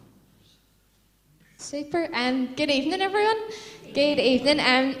Super. Good evening, everyone. Good evening.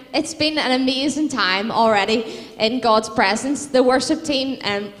 It's been an amazing time already in God's presence. The worship team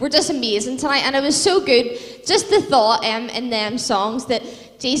were just amazing tonight, and it was so good. Just the thought in them songs that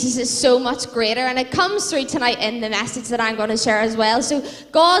Jesus is so much greater, and it comes through tonight in the message that I'm going to share as well. So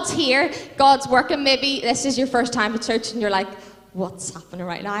God's here, God's working. Maybe this is your first time at church, and you're like, what's happening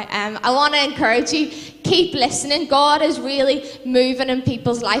right now? I want to encourage you, keep listening. God is really moving in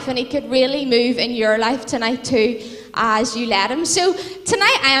people's life, and he could really move in your life tonight too as you let him. So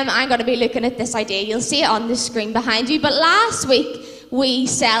tonight I'm going to be looking at this idea. You'll see it on the screen behind you. But last week we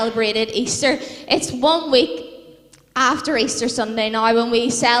celebrated Easter. It's 1 week after Easter Sunday now when we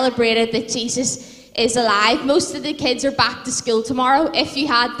celebrated that Jesus is alive. Most of the kids are back to school tomorrow. If you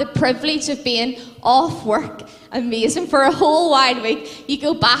had the privilege of being off work, amazing, for a whole wide week, you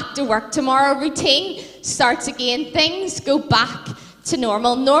go back to work tomorrow. Routine starts again. Things go back to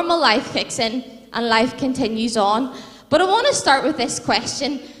normal. Normal life kicks in and life continues on. But I want to start with this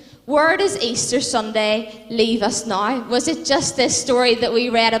question. Where does Easter Sunday leave us now? Was it just this story that we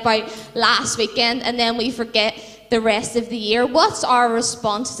read about last weekend and then we forget the rest of the year? What's our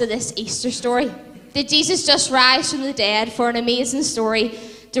response to this Easter story? Did Jesus just rise from the dead for an amazing story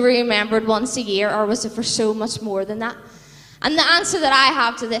to be remembered once a year, or was it for so much more than that? And the answer that I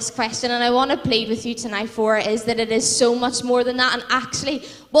have to this question, and I want to plead with you tonight for, is that it is so much more than that. And actually,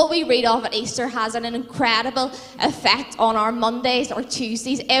 what we read of at Easter has an incredible effect on our Mondays or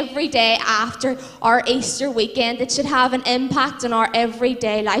Tuesdays, every day after our Easter weekend. It should have an impact on our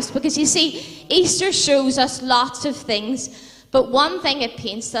everyday lives, because you see, Easter shows us lots of things, but one thing it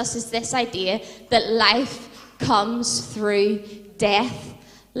paints us is this idea that life comes through death.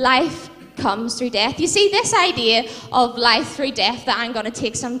 Life comes through death. You see, this idea of life through death that I'm going to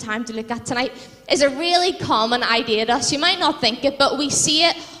take some time to look at tonight is a really common idea to us. You might not think it, but we see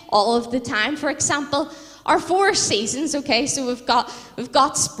it all of the time. For example, our 4 seasons, okay, so we've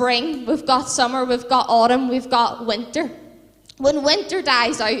got spring, we've got summer, we've got autumn, we've got winter. When winter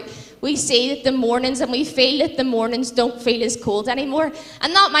dies out, we see that the mornings, and we feel that the mornings don't feel as cold anymore.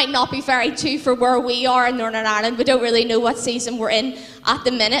 And that might not be very true for where we are in Northern Ireland. We don't really know what season we're in at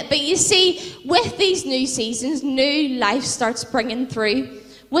the minute. But you see, with these new seasons, new life starts bringing through.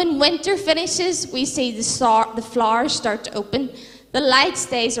 When winter finishes, we see the flowers start to open. The light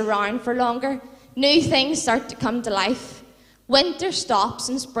stays around for longer. New things start to come to life. Winter stops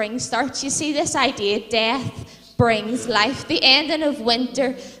and spring starts. You see this idea, death brings life. The ending of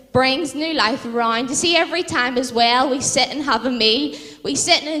winter brings new life around. You see, every time as well we sit and have a meal, we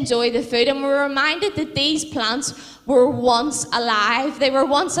sit and enjoy the food, and we're reminded that these plants were once alive. They were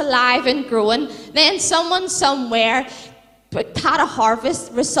once alive and growing. Then someone somewhere had a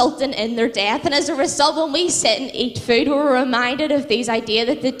harvest resulting in their death. And as a result, when we sit and eat food, we're reminded of these idea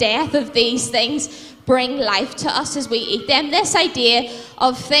that the death of these things bring life to us as we eat them. This idea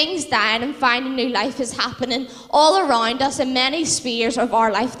of things dying and finding new life is happening all around us in many spheres of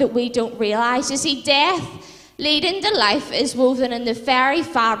our life that we don't realise. You see, death leading to life is woven in the very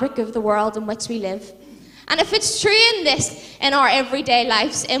fabric of the world in which we live. And if it's true in our everyday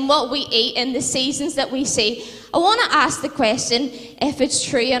lives, in what we eat, in the seasons that we see, I want to ask the question if it's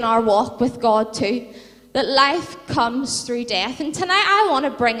true in our walk with God too, that life comes through death. And tonight I want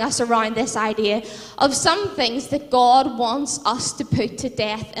to bring us around this idea of some things that God wants us to put to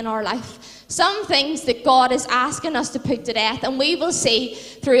death in our life. Some things that God is asking us to put to death, and we will see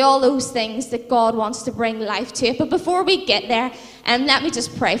through all those things that God wants to bring life to it. But before we get there, let me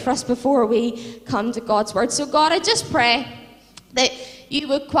just pray for us before we come to God's word. So God, I just pray that you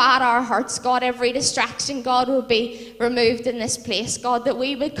would quiet our hearts, God. Every distraction, God, will be removed in this place, God, that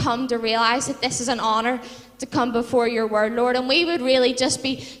we would come to realise that this is an honour to come before your word, Lord, and we would really just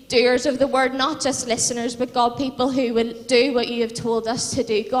be doers of the word, not just listeners, but God, people who will do what you have told us to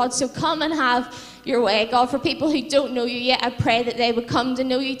do, God. So come and have your way, God. For people who don't know you yet, I pray that they would come to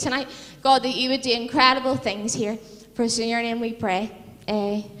know you tonight, God, that you would do incredible things here. For in your name we pray.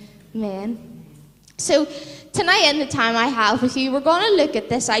 Amen. So tonight, in the time I have with you, we're going to look at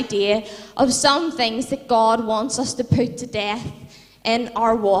this idea of some things that God wants us to put to death in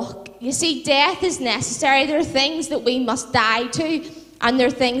our walk. You see, death is necessary. There are things that we must die to, and there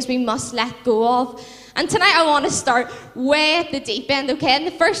are things we must let go of. And tonight I want to start way at the deep end, okay? And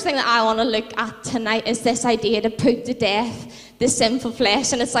the first thing that I want to look at tonight is this idea to put to death the sinful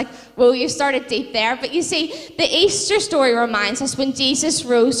flesh. And it's like, well, you started deep there. But you see, the Easter story reminds us when Jesus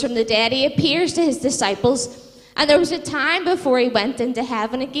rose from the dead, he appears to his disciples. And there was a time before he went into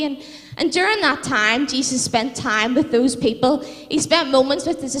heaven again. And during that time, Jesus spent time with those people. He spent moments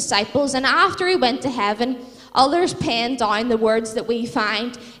with his disciples. And after he went to heaven, others penned down the words that we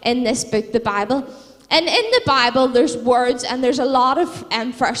find in this book, the Bible. And in the Bible, there's words and there's a lot of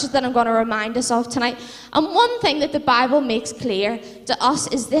verses that I'm going to remind us of tonight. And one thing that the Bible makes clear to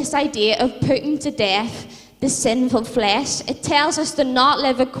us is this idea of putting to death the sinful flesh. It tells us to not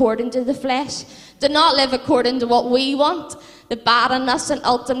live according to the flesh, to not live according to what we want, the bad in us, and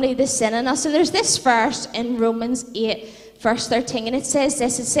ultimately the sin in us. And there's this verse in Romans 8, verse 13, and it says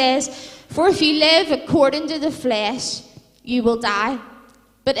this. It says, "For if you live according to the flesh, you will die.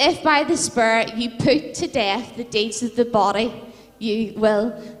 But if by the Spirit you put to death the deeds of the body, you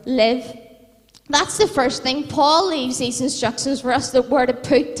will live." That's the first thing. Paul leaves these instructions for us that we're to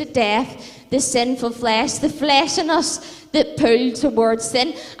put to death the sinful flesh, the flesh in us that pull towards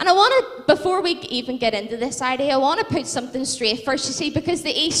sin. And I want to, before we even get into this idea, I want to put something straight first, you see, because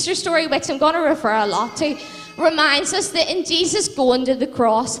the Easter story, which I'm going to refer a lot to, reminds us that in Jesus going to the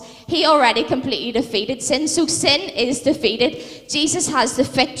cross, he already completely defeated sin. So sin is defeated. Jesus has the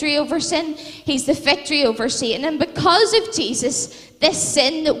victory over sin. He's the victory over Satan. And because of Jesus, this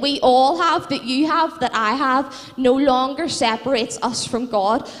sin that we all have, that you have, that I have, no longer separates us from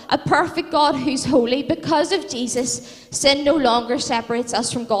God. A perfect God who's holy. Because of Jesus, sin no longer separates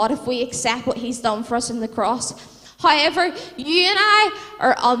us from God if we accept what he's done for us on the cross. However, you and I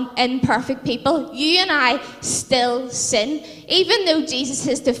are imperfect people. You and I still sin. Even though Jesus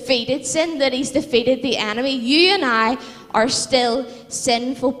has defeated sin, that he's defeated the enemy, you and I are still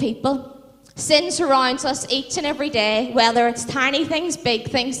sinful people. Sin surrounds us each and every day, whether it's tiny things, big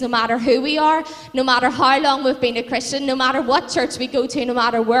things, no matter who we are, no matter how long we've been a Christian, no matter what church we go to, no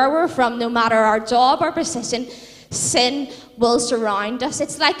matter where we're from, no matter our job or position. Sin will surround us.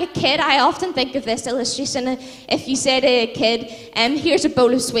 It's like a kid. I often think of this illustration. If you say to a kid, here's a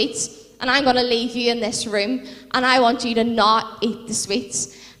bowl of sweets, and I'm going to leave you in this room, and I want you to not eat the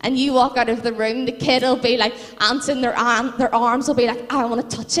sweets. And you walk out of the room, the kid will be like, answering their arms will be like, I want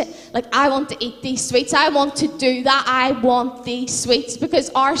to touch it. Like, I want to eat these sweets. I want to do that. I want these sweets. Because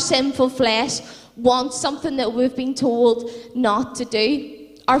our sinful flesh wants something that we've been told not to do.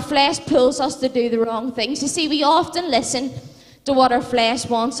 Our flesh pulls us to do the wrong things. You see, we often listen to what our flesh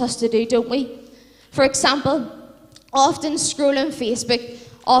wants us to do, don't we? For example, often scrolling Facebook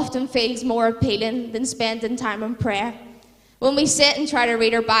often feels more appealing than spending time in prayer. When we sit and try to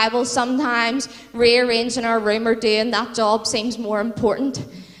read our Bible, sometimes rearranging our room or doing that job seems more important.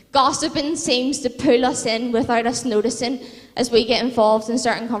 Gossiping seems to pull us in without us noticing as we get involved in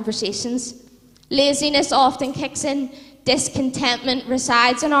certain conversations. Laziness often kicks in. Discontentment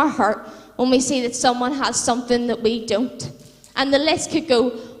resides in our heart when we see that someone has something that we don't. And the list could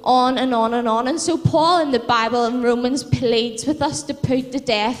go on and on and on. And so Paul in the Bible in Romans pleads with us to put to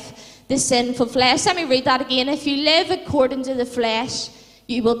death the sinful flesh. Let me read that again. If you live according to the flesh,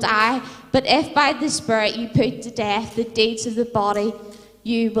 you will die. But if by the Spirit you put to death the deeds of the body,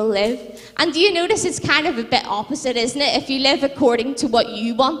 you will live. And do you notice it's kind of a bit opposite, isn't it? If you live according to what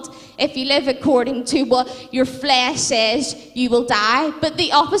you want, if you live according to what your flesh says, you will die. But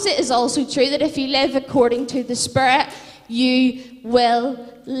the opposite is also true, that if you live according to the Spirit, you will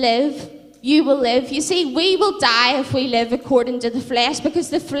live. You will live. You see, we will die if we live according to the flesh, because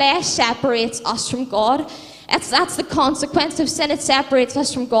the flesh separates us from God. That's the consequence of sin. It separates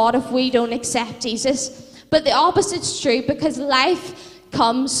us from God if we don't accept Jesus. But the opposite's true, because life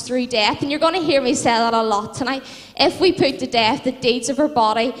comes through death. And you're going to hear me say that a lot tonight. If we put to death the deeds of our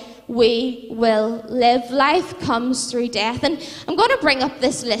body, we will live. Life comes through death. And I'm going to bring up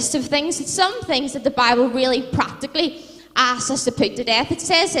this list of things. It's some things that the Bible really practically asks us to put to death. It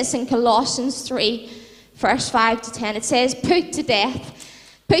says this in Colossians 3, verse 5 to 10. It says, put to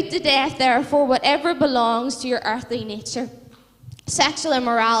death, therefore, whatever belongs to your earthly nature. Sexual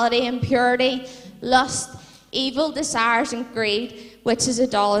immorality, impurity, lust, evil desires, and greed, which is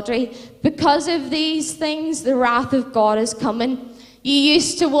idolatry. Because of these things, the wrath of God is coming. You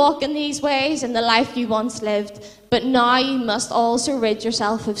used to walk in these ways in the life you once lived, but now you must also rid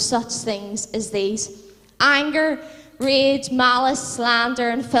yourself of such things as these: anger, rage, malice, slander,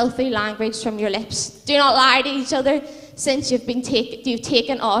 and filthy language from your lips. Do not lie to each other, since you've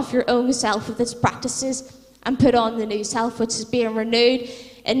taken off your own self with its practices and put on the new self, which is being renewed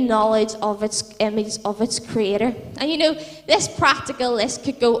in knowledge of its image of its creator. And you know, this practical list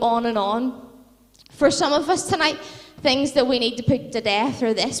could go on and on. For some of us tonight, things that we need to put to death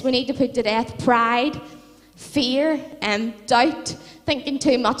are this. We need to put to death pride, fear, doubt, thinking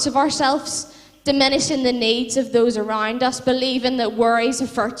too much of ourselves, diminishing the needs of those around us, believing that worry's a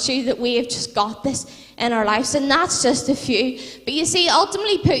virtue, that we have just got this in our lives. And that's just a few. But you see,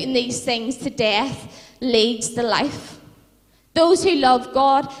 ultimately putting these things to death leads to life. Those who love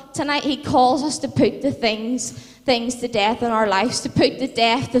God, tonight he calls us to put the things things to death in our lives, to put to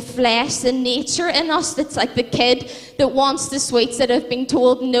death the flesh, the nature in us that's like the kid that wants the sweets that have been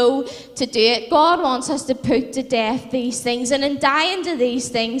told no to do it. God wants us to put to death these things, and in dying to these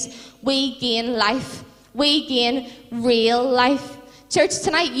things, we gain life. We gain real life. Church,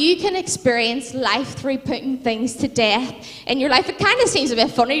 tonight you can experience life through putting things to death in your life. It kind of seems a bit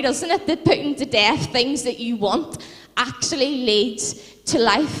funny, doesn't it, that putting to death things that you want actually leads to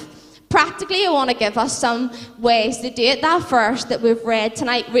life. Practically, I want to give us some ways to do it. That verse that we've read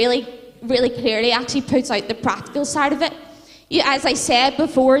tonight really clearly actually puts out the practical side of it. As I said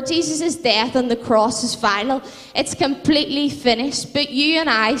before, Jesus' death on the cross is final. It's completely finished, but you and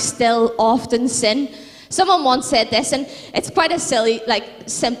I still often sin. Someone once said this, and it's quite a silly,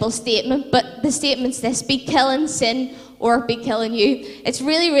 simple statement, but the statement's this: be killing sin or be killing you. It's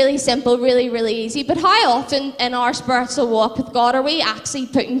really simple, really easy. But how often in our spiritual walk with God are we actually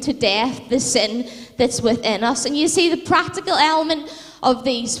putting to death the sin that's within us? And you see, the practical element of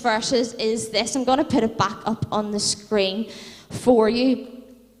these verses is this. I'm going to put it back up on the screen for you.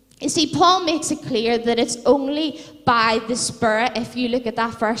 You see, Paul makes it clear that it's only by the Spirit. If you look at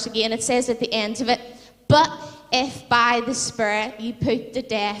that verse again, it says at the end of it, but if by the Spirit you put to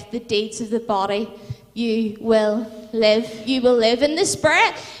death the deeds of the body, you will live. You will live in the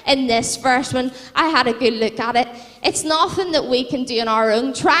Spirit. In this verse, when I had a good look at it, it's nothing that we can do on our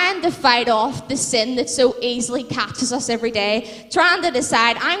own, trying to fight off the sin that so easily catches us every day, trying to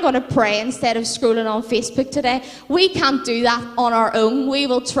decide, I'm going to pray instead of scrolling on Facebook today. We can't do that on our own. We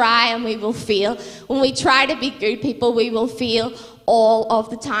will try and we will fail. When we try to be good people, we will fail all of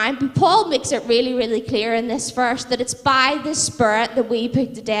the time. But Paul makes it really clear in this verse that it's by the Spirit that we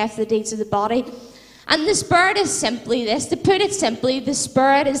put to death the deeds of the body. And the Spirit is simply this. To put it simply, the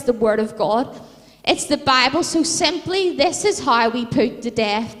Spirit is the Word of God. It's the Bible. So simply, this is how we put to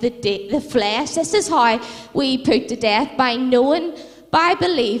death the flesh. This is how we put to death: by knowing, by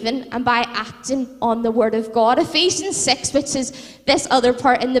believing, and by acting on the Word of God. Ephesians 6, which is this other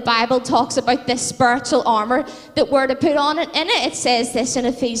part in the Bible, talks about this spiritual armour that we're to put on. And in it, it says this in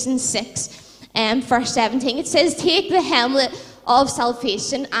Ephesians 6, verse 17. It says, take the helmet of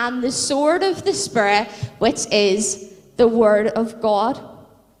salvation and the sword of the Spirit, which is the Word of God.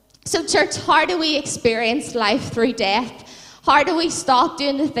 So church, how do we experience life through death? How do we stop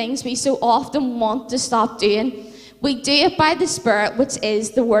doing the things we so often want to stop doing? We do it by the Spirit, which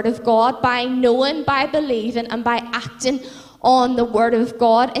is the Word of God, by knowing, by believing, and by acting on the Word of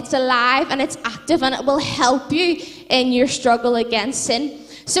God. It's alive and it's active, and it will help you in your struggle against sin.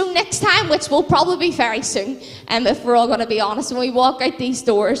 So next time, which will probably be very soon, if we're all going to be honest, when we walk out these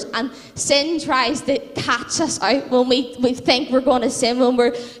doors and sin tries to catch us out, when we think we're going to sin, when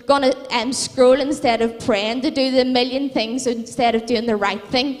we're going to scroll instead of praying, to do the million things instead of doing the right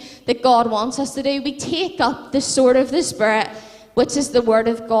thing that God wants us to do, we take up the sword of the Spirit, which is the Word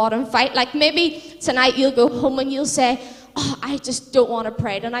of God, and fight. Like maybe tonight you'll go home and you'll say, oh, I just don't want to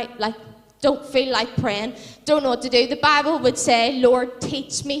pray tonight. Don't feel like praying, don't know what to do. The Bible would say, Lord,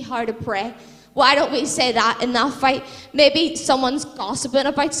 teach me how to pray. Why don't we say that in that fight? Maybe someone's gossiping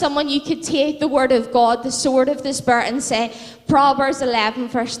about someone. You could take the Word of God, the sword of the Spirit, and say, Proverbs 11,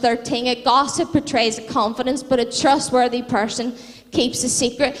 verse 13, a gossip betrays a confidence, but a trustworthy person keeps a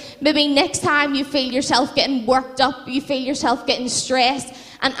secret. Maybe next time you feel yourself getting worked up, you feel yourself getting stressed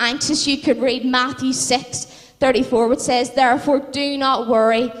and anxious, you could read Matthew 6, 34, which says, therefore do not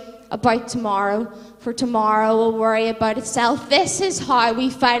worry about tomorrow, for tomorrow will worry about itself. This is how we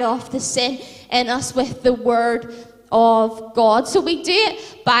fight off the sin in us, with the Word of God. So we do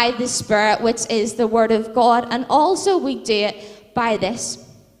it by the Spirit, which is the Word of God, and also we do it by this.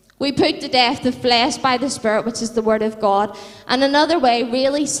 We put to death the flesh by the Spirit, which is the Word of God. And another way,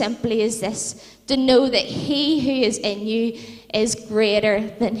 really simply, is this: to know that He who is in you is greater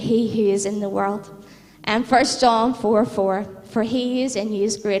than he who is in the world. And 1 John 4:4, for he who is in you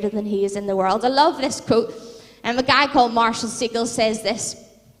is greater than he is in the world. I love this quote. And a guy called Marshall Siegel says this.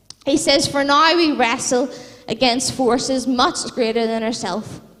 He says, for now we wrestle against forces much greater than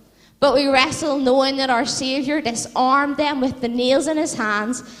ourselves. But we wrestle knowing that our Saviour disarmed them with the nails in his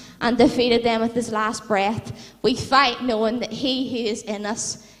hands and defeated them with his last breath. We fight knowing that he who is in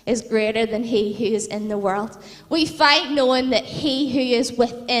us is greater than he who is in the world. We fight knowing that he who is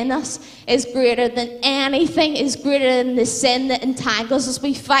within us is greater than anything, is greater than the sin that entangles us.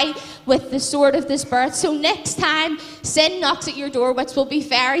 We fight with the sword of the Spirit. So next time sin knocks at your door, which will be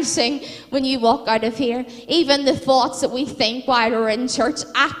very soon when you walk out of here, even the thoughts that we think while we're in church,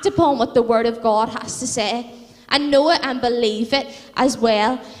 act upon what the Word of God has to say. and know it and believe it as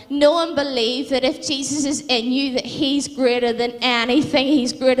well. Know and believe that if Jesus is in you, that he's greater than anything.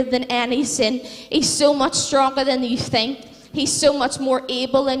 He's greater than any sin. He's so much stronger than you think. He's so much more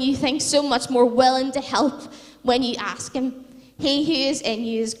able than you think, so much more willing to help when you ask him. He who is in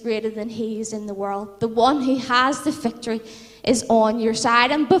you is greater than he is in the world. The one who has the victory is on your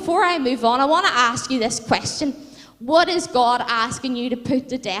side. And before I move on, I want to ask you this question. What is God asking you to put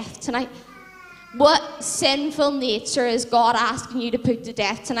to death tonight? What sinful nature is God asking you to put to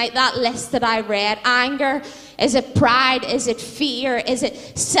death tonight? That list that I read. Anger. Is it pride? Is it fear? Is it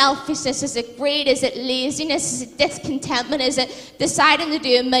selfishness? Is it greed? Is it laziness? Is it discontentment? Is it deciding to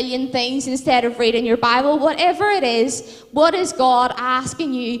do a million things instead of reading your Bible? Whatever it is, what is God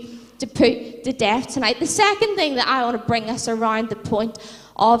asking you to put to death tonight? The second thing that I want to bring us around the point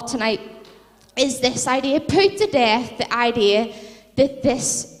of tonight is this idea. Put to death the idea that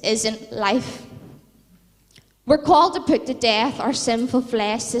this isn't life. We're called to put to death our sinful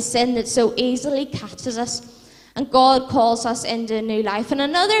flesh, the sin that so easily catches us. And God calls us into a new life. And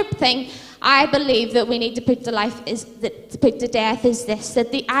another thing I believe that we need to put to death is this,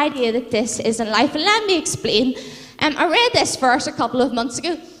 that the idea that this isn't life. And let me explain. I read this verse a couple of months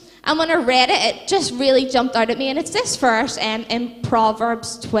ago. And when I read it, it just really jumped out at me. And it's this verse in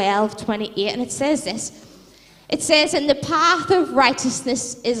Proverbs 12:28. And it says this. It says, "In the path of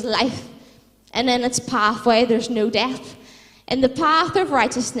righteousness is life, and in its pathway there's no death." In the path of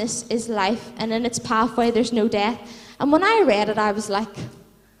righteousness is life, and in its pathway there's no death. And when I read it, I was like,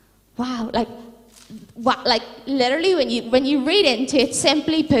 wow, like literally when you read into it,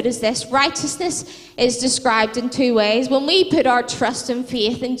 simply put as this: righteousness is described in two ways. When we put our trust and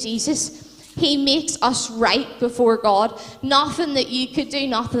faith in Jesus, he makes us right before God. Nothing that you could do,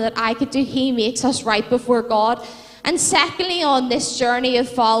 nothing that I could do, he makes us right before God. And secondly, on this journey of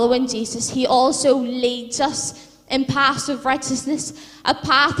following Jesus, he also leads us in paths of righteousness, a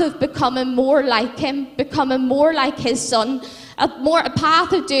path of becoming more like him, becoming more like his son, a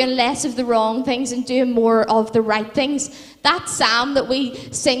path of doing less of the wrong things and doing more of the right things. That psalm that we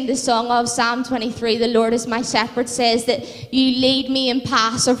sing the song of, Psalm 23, "The Lord is my shepherd," says that you lead me in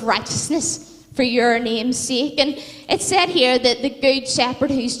paths of righteousness for your name's sake. And it said here that the good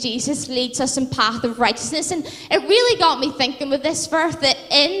shepherd, who's Jesus, leads us in path of righteousness. And it really got me thinking with this verse that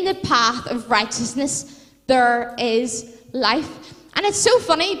in the path of righteousness there is life. And it's so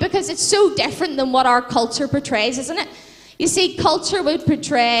funny because it's so different than what our culture portrays, isn't it? You see, culture would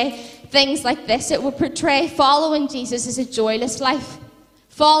portray things like this. It would portray following Jesus as a joyless life.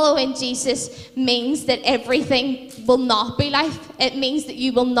 Following Jesus means that everything will not be life. It means that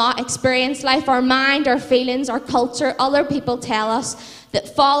you will not experience life. Our mind, our feelings, our culture, other people tell us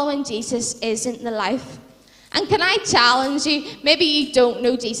that following Jesus isn't the life. And can I challenge you? Maybe you don't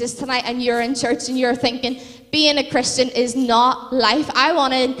know Jesus tonight and you're in church and you're thinking, being a Christian is not life. I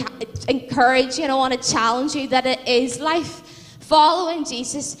want to encourage you and I want to challenge you that it is life. Following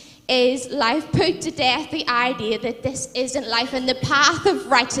Jesus is life. Put to death the idea that this isn't life. In the path of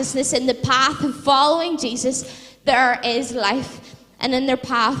righteousness, in the path of following Jesus, there is life. And in their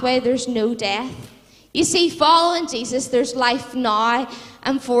pathway, there's no death. You see, following Jesus, there's life now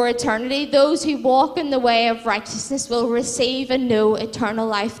and for eternity. Those who walk in the way of righteousness will receive and know eternal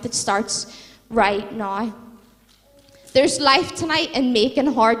life that starts right now. There's life tonight in making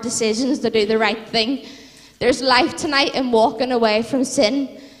hard decisions to do the right thing. There's life tonight in walking away from sin.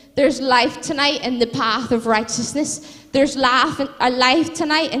 There's life tonight in the path of righteousness. There's a life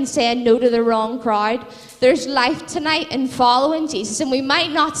tonight in saying no to the wrong crowd. There's life tonight in following Jesus. And we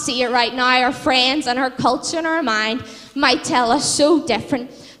might not see it right now. Our friends and our culture and our mind might tell us so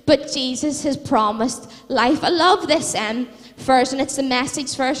different. But Jesus has promised life. I love this version. It's the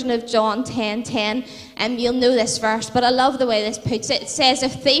Message version of John 10:10. And you'll know this verse, but I love the way this puts it. It says, "A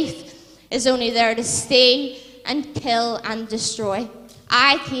thief is only there to steal and kill and destroy.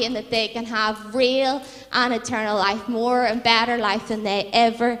 I came that they can have real and eternal life, more and better life than they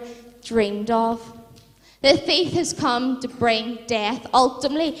ever dreamed of." The thief has come to bring death.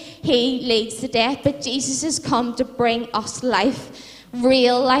 Ultimately, he leads to death, but Jesus has come to bring us life,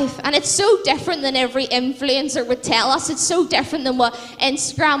 real life. And it's so different than every influencer would tell us. It's so different than what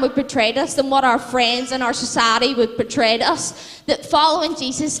Instagram would portray us, than what our friends and our society would portray us, that following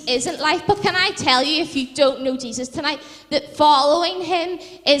Jesus isn't life. But can I tell you, if you don't know Jesus tonight, that following him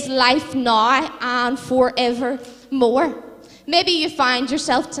is life now and forevermore. Maybe you find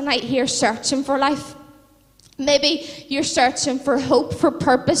yourself tonight here searching for life. Maybe you're searching for hope, for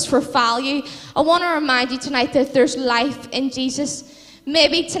purpose, for value. I want to remind you tonight that there's life in Jesus.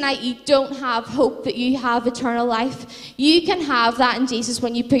 Maybe tonight you don't have hope that you have eternal life. You can have that in Jesus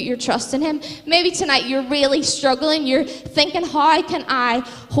when you put your trust in him. Maybe tonight you're really struggling. You're thinking, how can I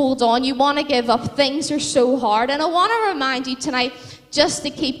hold on? You want to give up. Things are so hard. And I want to remind you tonight just to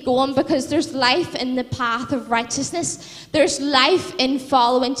keep going, because there's life in the path of righteousness. There's life in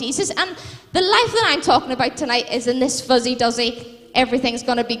following Jesus. And the life that I'm talking about tonight is in this fuzzy-duzzy, everything's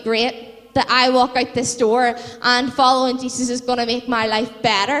going to be great, that I walk out this door and following Jesus is going to make my life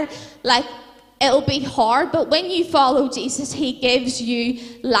better. Like, it'll be hard, but when you follow Jesus, he gives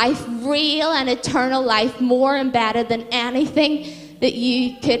you life, real and eternal life, more and better than anything that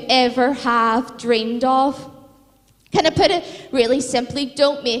you could ever have dreamed of. Can I put it really simply?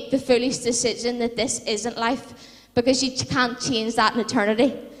 Don't make the foolish decision that this isn't life, because you can't change that in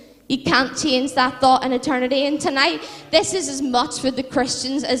eternity. You can't change that thought in eternity. And tonight, this is as much for the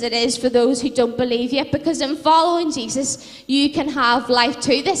Christians as it is for those who don't believe yet, because in following Jesus, you can have life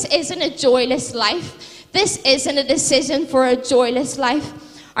too. This isn't a joyless life. This isn't a decision for a joyless life.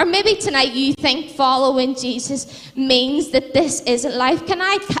 Or maybe tonight you think following Jesus means that this isn't life. Can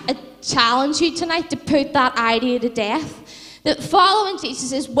I challenge you tonight to put that idea to death? That following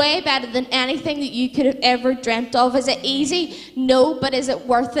Jesus is way better than anything that you could have ever dreamt of. Is it easy? No. But is it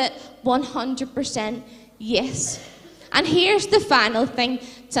worth it? 100% yes. And here's the final thing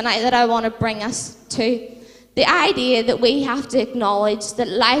tonight that I want to bring us to. The idea that we have to acknowledge that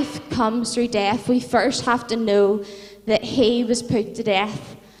life comes through death. We first have to know that he was put to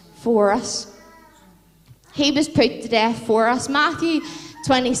death for us. He was put to death for us. Matthew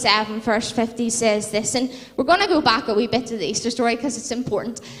 27 verse 50 says this, and we're going to go back a wee bit to the Easter story because it's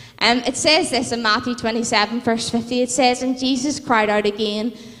important. It says this in Matthew 27 verse 50. It says, and Jesus cried out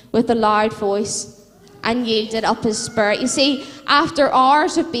again with a loud voice and yielded up his spirit. You see, after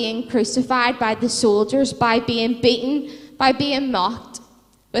hours of being crucified by the soldiers, by being beaten, by being mocked,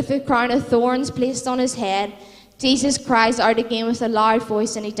 with a crown of thorns placed on his head, Jesus cries out again with a loud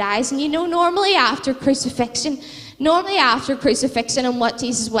voice and he dies. And you know, normally after crucifixion and what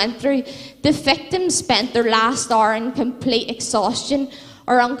Jesus went through, the victims spent their last hour in complete exhaustion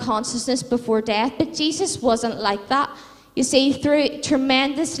or unconsciousness before death. But Jesus wasn't like that. You see,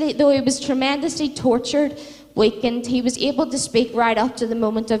 though he was tremendously tortured, weakened, he was able to speak right up to the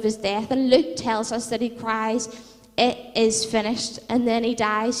moment of his death. And Luke tells us that he cries, "It is finished," and then he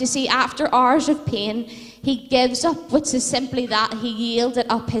dies. You see, after hours of pain, he gives up, which is simply that. He yielded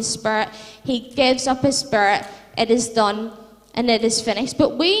up his spirit. He gives up his spirit. It is done and it is finished.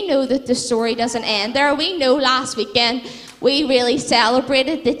 But we know that the story doesn't end there. We know last weekend we really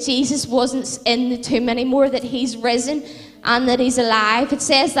celebrated that Jesus wasn't in the tomb anymore, that he's risen and that he's alive. It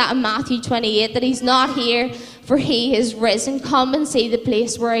says that in Matthew 28, that he's not here, for he is risen. Come and see the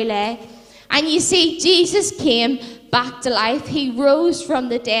place where he lay. And you see, Jesus came back to life. He rose from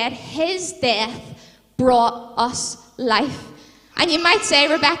the dead. His death brought us life. And you might say,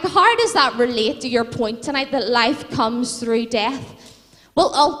 Rebecca, how does that relate to your point tonight, that life comes through death?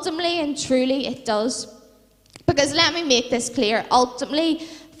 Well, ultimately and truly it does. Because let me make this clear. Ultimately,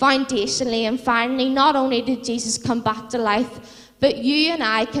 foundationally and finally, not only did Jesus come back to life, but you and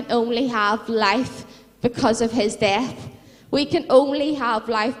I can only have life because of his death. We can only have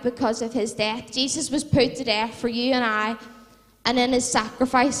life because of his death. Jesus was put to death for you and I, and in his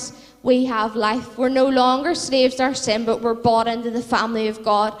sacrifice, we have life. We're no longer slaves to our sin, but we're brought into the family of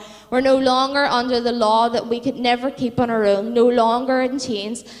God. We're no longer under the law that we could never keep on our own, no longer in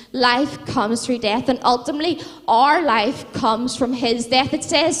chains. Life comes through death, and ultimately, our life comes from his death. It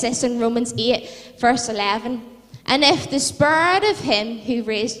says this in Romans 8, verse 11. And if the spirit of him who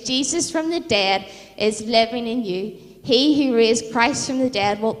raised Jesus from the dead is living in you, he who raised Christ from the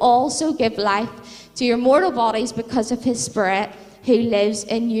dead will also give life to your mortal bodies because of his spirit who lives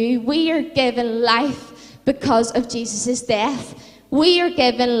in you. We are given life because of Jesus' death. We are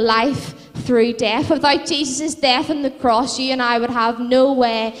given life through death. Without Jesus' death on the cross, you and I would have no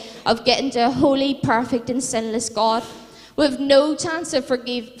way of getting to a holy, perfect and sinless God. We have no chance of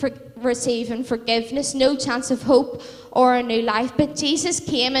receiving forgiveness, no chance of hope or a new life. But Jesus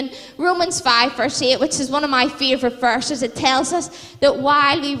came in Romans 5 verse 8, which is one of my favourite verses. It tells us that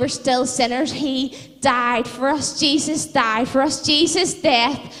while we were still sinners, he died for us. Jesus died for us. Jesus'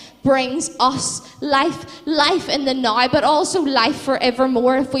 death brings us life, life in the now, but also life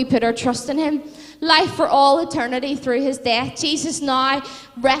forevermore if we put our trust in him. Life for all eternity through his death. Jesus now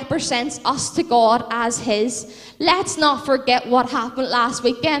represents us to God as his. Let's not forget what happened last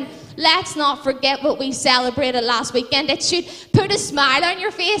weekend. Let's not forget what we celebrated last weekend. It should put a smile on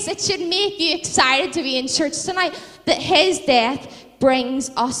your face. It should make you excited to be in church tonight, that his death brings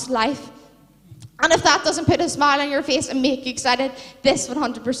us life. And if that doesn't put a smile on your face and make you excited, this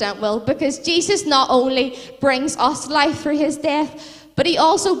 100% will. Because Jesus not only brings us life through his death, but he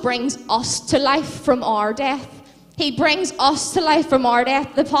also brings us to life from our death. He brings us to life from our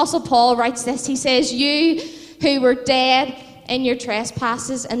death. The Apostle Paul writes this. He says, you who were dead in your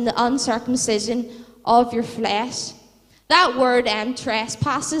trespasses and the uncircumcision of your flesh. That word,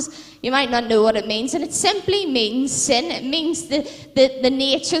 trespasses, you might not know what it means, and it simply means sin. It means the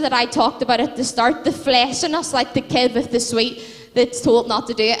nature that I talked about at the start, the flesh in us, like the kid with the sweet that's told not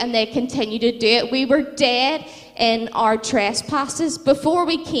to do it, and they continue to do it. We were dead in our trespasses. Before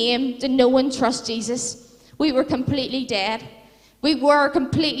we came to know and trust Jesus, we were completely dead. We were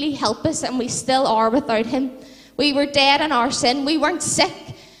completely helpless, and we still are without him. We were dead in our sin. We weren't sick.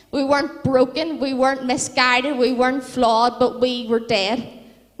 We weren't broken, we weren't misguided, we weren't flawed, but we were dead.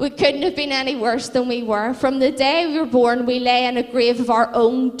 We couldn't have been any worse than we were. From the day we were born, we lay in a grave of our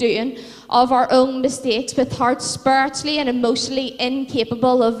own doing, of our own mistakes, with hearts spiritually and emotionally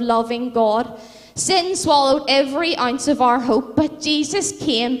incapable of loving God. Sin swallowed every ounce of our hope, but Jesus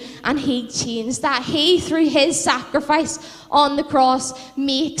came and he changed that. He, through his sacrifice on the cross,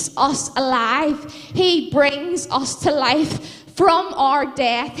 makes us alive. He brings us to life. From our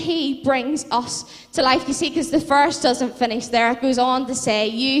death, he brings us to life. You see, because the verse doesn't finish there. It goes on to say,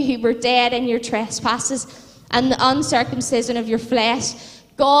 you who were dead in your trespasses and the uncircumcision of your flesh,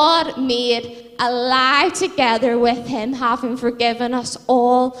 God made alive together with him, having forgiven us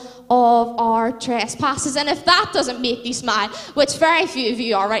all of our trespasses. And if that doesn't make you smile, which very few of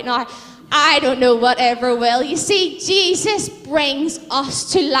you are right now, I don't know whatever will. You see, Jesus brings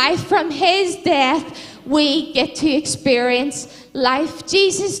us to life. From his death, we get to experience life.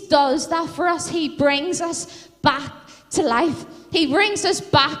 Jesus does that for us. He brings us back to life. He brings us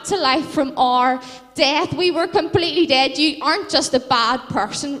back to life from our death. We were completely dead. You aren't just a bad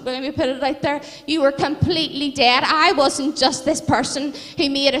person. Let me put it out there. You were completely dead. I wasn't just this person who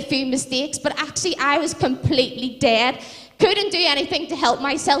made a few mistakes, but actually I was completely dead. Couldn't do anything to help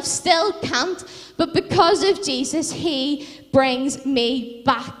myself. Still can't. But because of Jesus, he brings me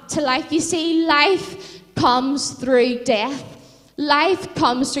back to life. You see, life comes through death. Life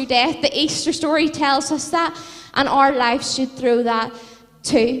comes through death. The Easter story tells us that, and our lives should through that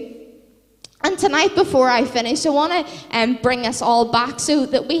too. And tonight, before I finish, I want to bring us all back so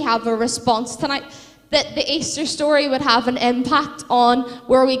that we have a response tonight. That the Easter story would have an impact on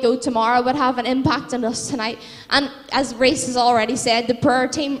where we go tomorrow, would have an impact on us tonight. And as Reese has already said, the prayer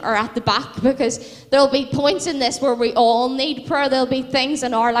team are at the back, because there'll be points in this where we all need prayer. There'll be things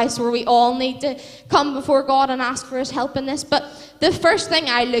in our lives where we all need to come before God and ask for his help in this. But the first thing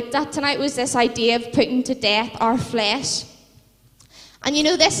I looked at tonight was this idea of putting to death our flesh. And you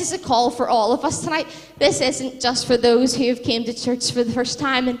know, this is a call for all of us tonight. This isn't just for those who have came to church for the first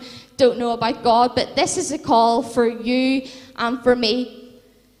time and don't know about God, but this is a call for you and for me.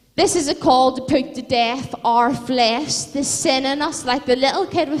 This is a call to put to death our flesh, the sin in us, like the little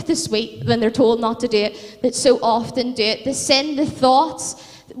kid with the sweet when they're told not to do it, that so often do it. The sin, the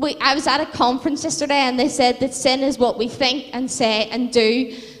thoughts. I was at a conference yesterday and they said that sin is what we think and say and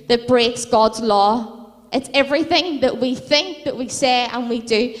do that breaks God's law. It's everything that we think, that we say, and we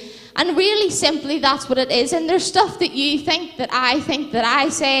do. And really simply, that's what it is. And there's stuff that you think, that I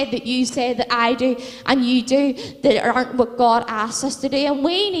say, that you say, that I do, and you do, that aren't what God asks us to do. And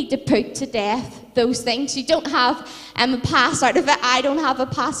we need to put to death those things. You don't have a pass out of it. I don't have a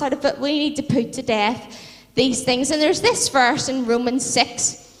pass out of it. We need to put to death these things. And there's this verse in Romans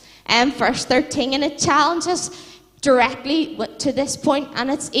 6, verse 13, and it challenges directly to this point,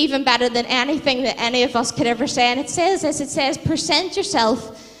 and it's even better than anything that any of us could ever say. And it says this, it says, present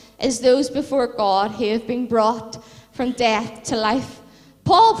yourself as those before God who have been brought from death to life.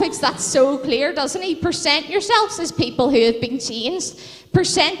 Paul puts that so clear, doesn't he? Present yourselves as people who have been changed.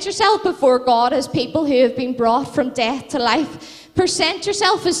 Present yourself before God as people who have been brought from death to life. Present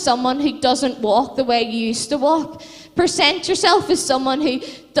yourself as someone who doesn't walk the way you used to walk. Present yourself as someone who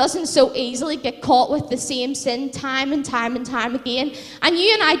doesn't so easily get caught with the same sin time and time and time again. And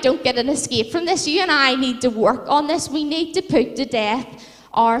you and I don't get an escape from this. You and I need to work on this. We need to put to death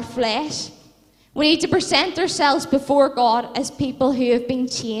our flesh. We need to present ourselves before God as people who have been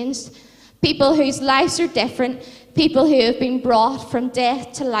changed, people whose lives are different, people who have been brought from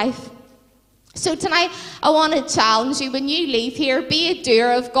death to life. So tonight, I want to challenge you, when you leave here, be a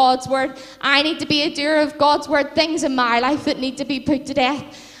doer of God's word. I need to be a doer of God's word. Things in my life that need to be put to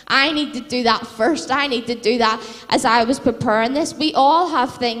death. I need to do that first. I need to do that as I was preparing this. We all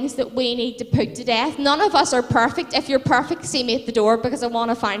have things that we need to put to death. None of us are perfect. If you're perfect, see me at the door because I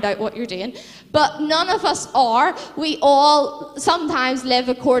want to find out what you're doing. But none of us are. We all sometimes live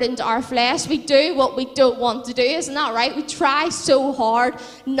according to our flesh. We do what we don't want to do. Isn't that right? We try so hard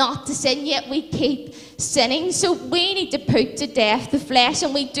not to sin, yet we keep sinning. So we need to put to death the flesh,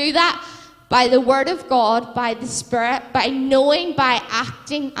 and we do that by the Word of God, by the Spirit, by knowing, by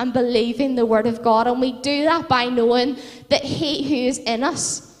acting and believing the Word of God. And we do that by knowing that He who is in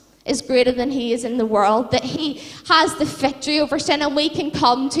us is greater than he is in the world, that He has the victory over sin, and we can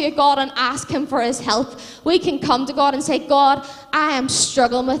come to God and ask Him for His help. We can come to God and say, God, I am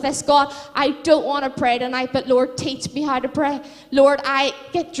struggling with this. God, I don't want to pray tonight, but Lord, teach me how to pray. Lord, I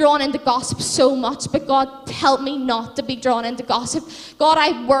get drawn into gossip so much, but God, help me not to be drawn into gossip. God,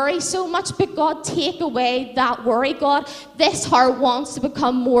 I worry so much, but God, take away that worry. God, this heart wants to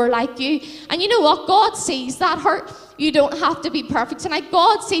become more like You. And you know what? God sees that heart. You don't have to be perfect tonight.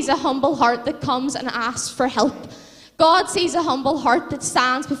 God sees a humble heart that comes and asks for help. God sees a humble heart that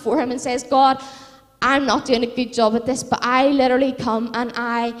stands before Him and says, God, I'm not doing a good job at this, but I literally come and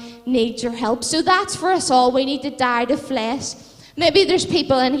I need Your help. So that's for us all. We need to die to flesh. Maybe there's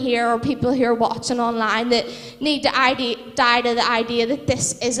people in here or people who are watching online that need to die to the idea that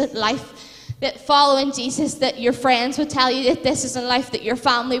this isn't life. That following Jesus, that your friends would tell you that this isn't life, that your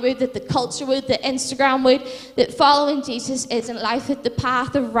family would, that the culture would, that Instagram would, that following Jesus isn't life, that the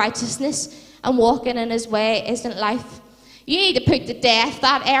path of righteousness and walking in His way isn't life. You need to put to death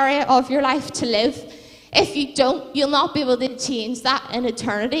that area of your life to live. If you don't, you'll not be able to change that in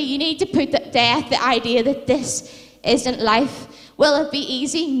eternity. You need to put to death the idea that this isn't life. Will it be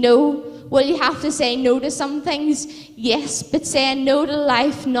easy? No. Will you have to say no to some things? Yes, but saying no to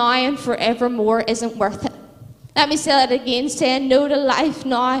life now and forevermore isn't worth it. Let me say that again. Saying no to life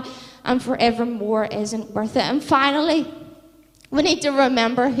now and forevermore isn't worth it. And finally, we need to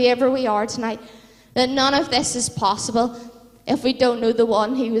remember, whoever we are tonight, that none of this is possible if we don't know the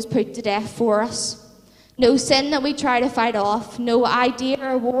one who was put to death for us. No sin that we try to fight off, no idea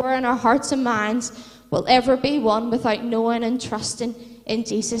or war in our hearts and minds will ever be won without knowing and trusting in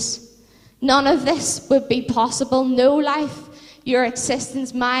Jesus. None of this would be possible. No life, your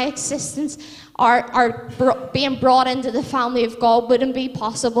existence, my existence, being brought into the family of God wouldn't be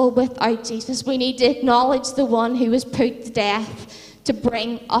possible without Jesus. We need to acknowledge the one who was put to death to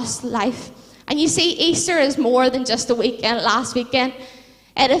bring us life. And you see, Easter is more than just a weekend, last weekend.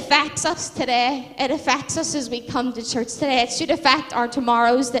 It affects us today. It affects us as we come to church today. It should affect our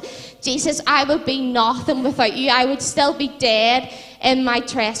tomorrows. That Jesus, I would be nothing without You. I would still be dead in my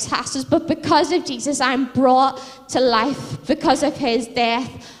trespasses. But because of Jesus, I'm brought to life because of His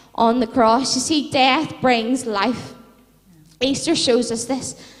death on the cross. You see, death brings life. Easter shows us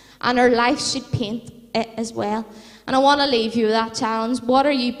this, and our life should paint it as well. And I want to leave you with that challenge. What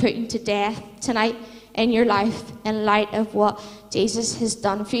are you putting to death tonight in your life in light of what Jesus has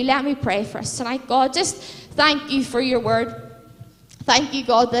done for you? Let me pray for us tonight. God, just thank You for Your word. Thank You,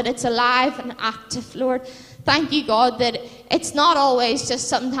 God, that it's alive and active, Lord. Thank You, God, that it's not always just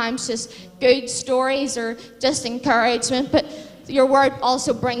sometimes just good stories or just encouragement, but Your word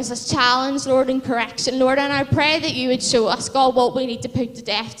also brings us challenge, Lord, and correction, Lord. And I pray that You would show us, God, what we need to put to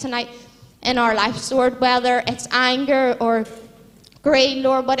death tonight in our lives, Lord, whether it's anger or greed,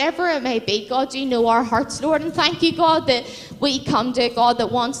 Lord, whatever it may be. God, You know our hearts, Lord. And thank You, God, that we come to a God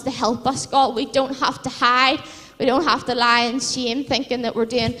that wants to help us, God. We don't have to hide. We don't have to lie in shame thinking that we're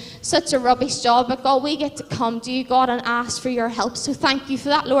doing such a rubbish job. But God, we get to come to You, God, and ask for Your help. So thank You for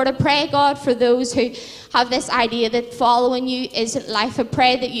that, Lord. I pray, God, for those who have this idea that following You isn't life. I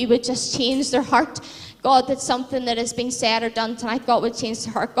pray that You would just change their heart. God, that something that has been said or done tonight, God, would change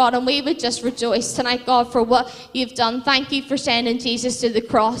their heart, God, and we would just rejoice tonight, God, for what You've done. Thank You for sending Jesus to the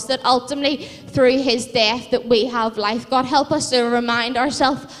cross, that ultimately through His death that we have life. God, help us to remind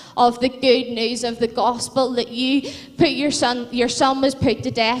ourselves of the good news of the gospel, that You put Your Son was put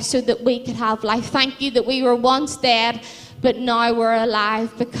to death so that we could have life. Thank You that we were once dead, but now we're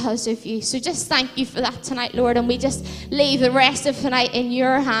alive because of You. So just thank You for that tonight, Lord. And we just leave the rest of tonight in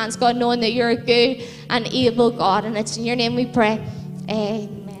Your hands, God, knowing that You're a good and able God. And it's in Your name we pray.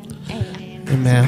 Amen. Amen. Amen.